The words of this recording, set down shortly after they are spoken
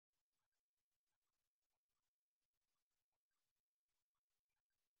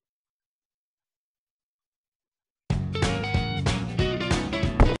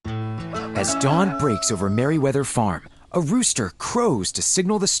As dawn breaks over Merriweather Farm, a rooster crows to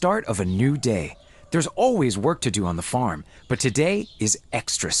signal the start of a new day. There's always work to do on the farm, but today is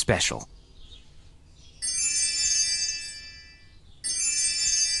extra special.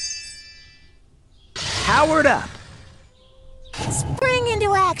 Powered up! Spring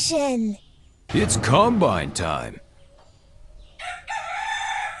into action! It's combine time.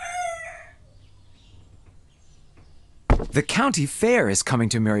 The county fair is coming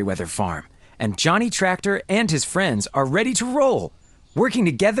to Merriweather Farm, and Johnny Tractor and his friends are ready to roll. Working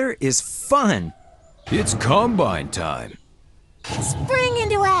together is fun. It's combine time. Spring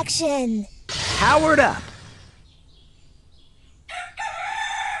into action! Powered up!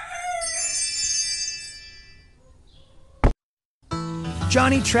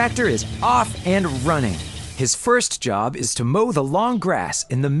 Johnny Tractor is off and running. His first job is to mow the long grass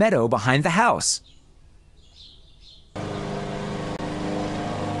in the meadow behind the house.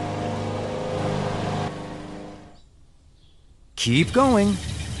 Keep going.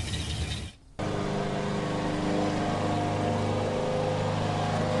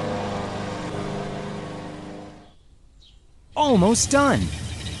 Almost done.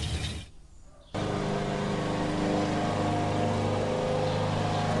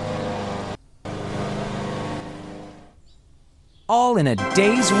 All in a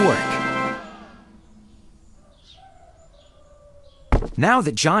day's work. Now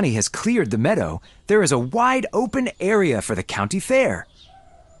that Johnny has cleared the meadow, there is a wide open area for the county fair.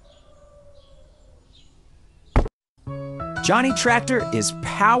 Johnny Tractor is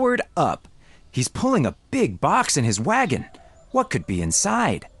powered up. He's pulling a big box in his wagon. What could be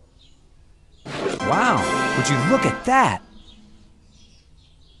inside? Wow, would you look at that?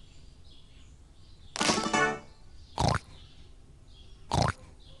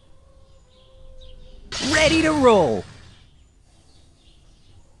 Ready to roll!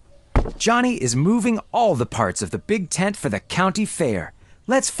 Johnny is moving all the parts of the big tent for the county fair.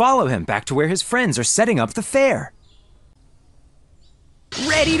 Let's follow him back to where his friends are setting up the fair.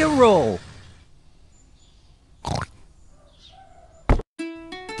 Ready to roll!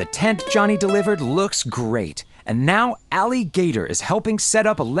 The tent Johnny delivered looks great, and now Allie Gator is helping set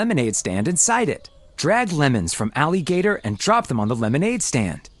up a lemonade stand inside it. Drag lemons from Allie Gator and drop them on the lemonade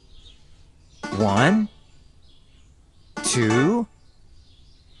stand. 1, 2,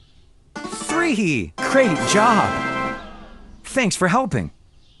 3. Great job! Thanks for helping.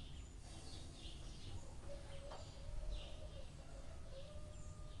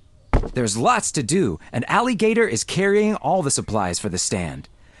 There's lots to do, and Allie Gator is carrying all the supplies for the stand.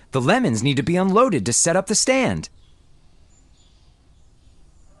 The lemons need to be unloaded to set up the stand.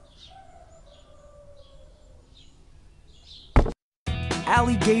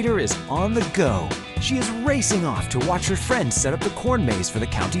 Allie Gator is on the go. She is racing off to watch her friends set up the corn maze for the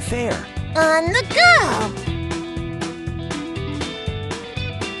county fair. On the go!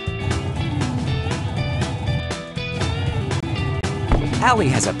 Allie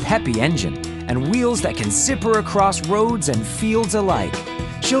has a peppy engine and wheels that can zip her across roads and fields alike.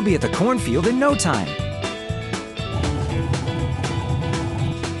 She'll be at the cornfield in no time.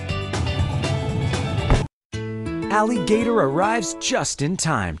 Allie Gator arrives just in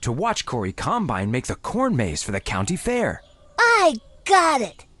time to watch Corey Combine make the corn maze for the county fair. I got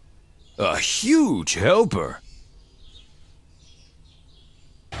it! A huge helper.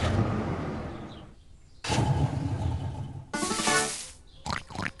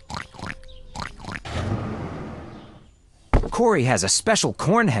 Corey has a special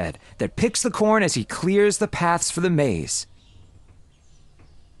corn head that picks the corn as he clears the paths for the maze.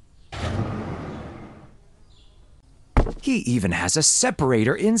 He even has a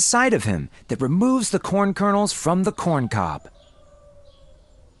separator inside of him that removes the corn kernels from the corn cob.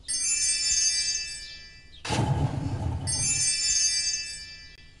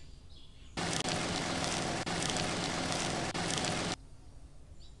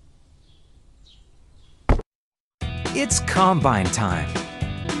 It's combine time.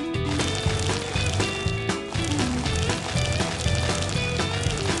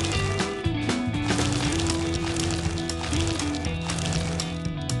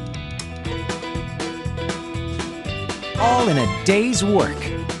 All in a day's work.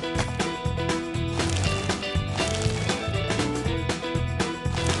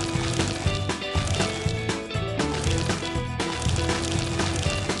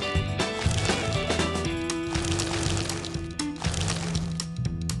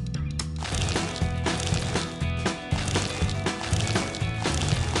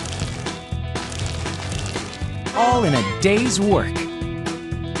 All in a day's work.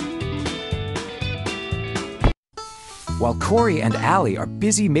 While Corey and Allie are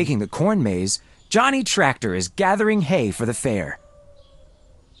busy making the corn maze, Johnny Tractor is gathering hay for the fair.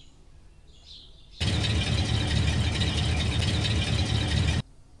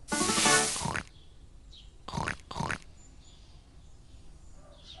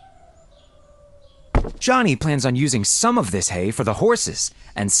 Johnny plans on using some of this hay for the horses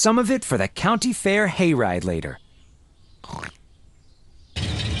and some of it for the county fair hayride later.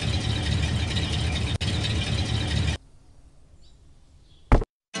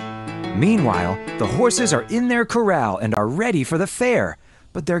 Meanwhile, the horses are in their corral and are ready for the fair,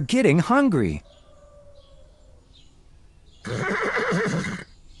 but they're getting hungry.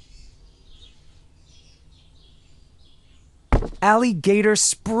 Allie Gator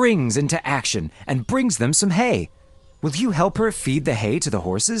springs into action and brings them some hay. Will you help her feed the hay to the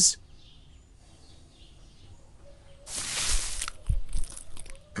horses?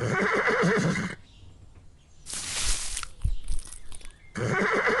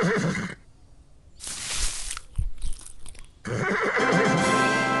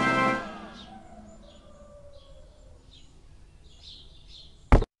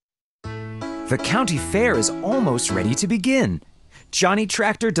 The county fair is almost ready to begin. Johnny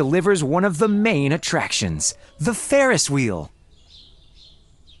Tractor delivers one of the main attractions, the Ferris wheel.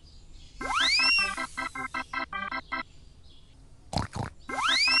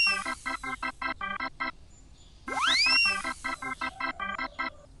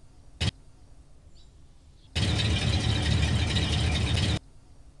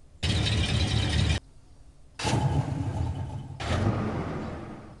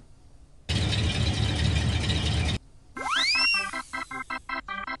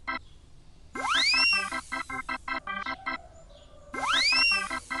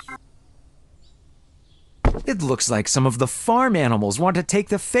 It looks like some of the farm animals want to take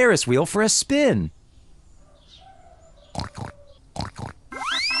the Ferris wheel for a spin.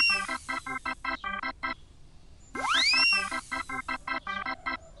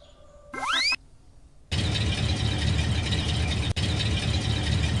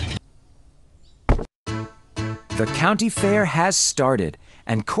 The county fair has started,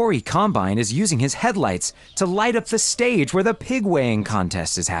 and Corey Combine is using his headlights to light up the stage where the pig weighing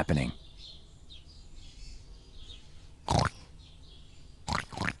contest is happening.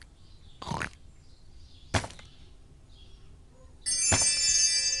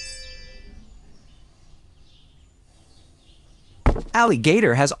 Allie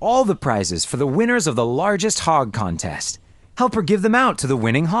Gator has all the prizes for the winners of the largest hog contest. Help her give them out to the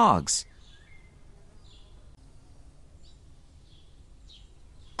winning hogs.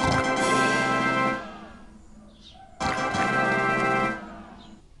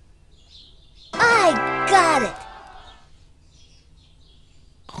 I got it!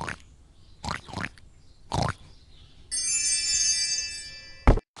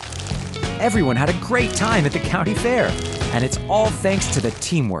 Everyone had a great time at the county fair, and it's all thanks to the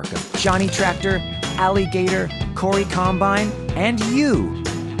teamwork of Johnny Tractor, Allie Gator, Corey Combine, and you.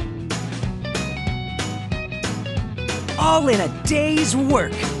 All in a day's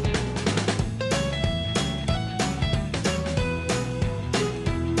work.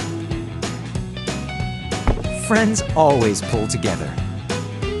 Friends always pull together.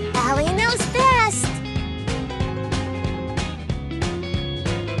 Allie knows best!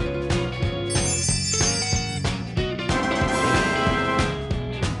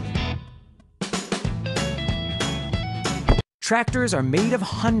 Tractors are made of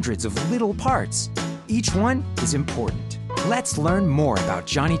hundreds of little parts. Each one is important. Let's learn more about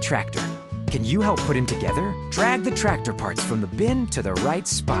Johnny Tractor. Can you help put him together? Drag the tractor parts from the bin to the right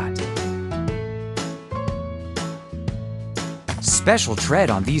spot. Special tread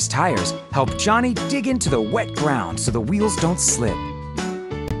on these tires help Johnny dig into the wet ground so the wheels don't slip.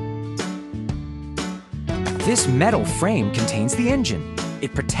 This metal frame contains the engine.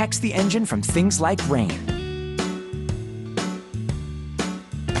 It protects the engine from things like rain.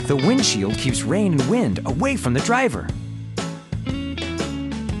 The windshield keeps rain and wind away from the driver.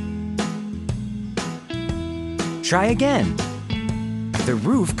 Try again. The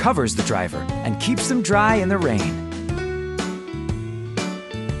roof covers the driver and keeps them dry in the rain.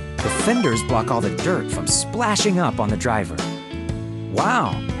 The fenders block all the dirt from splashing up on the driver.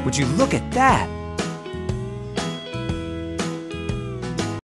 Wow, would you look at that?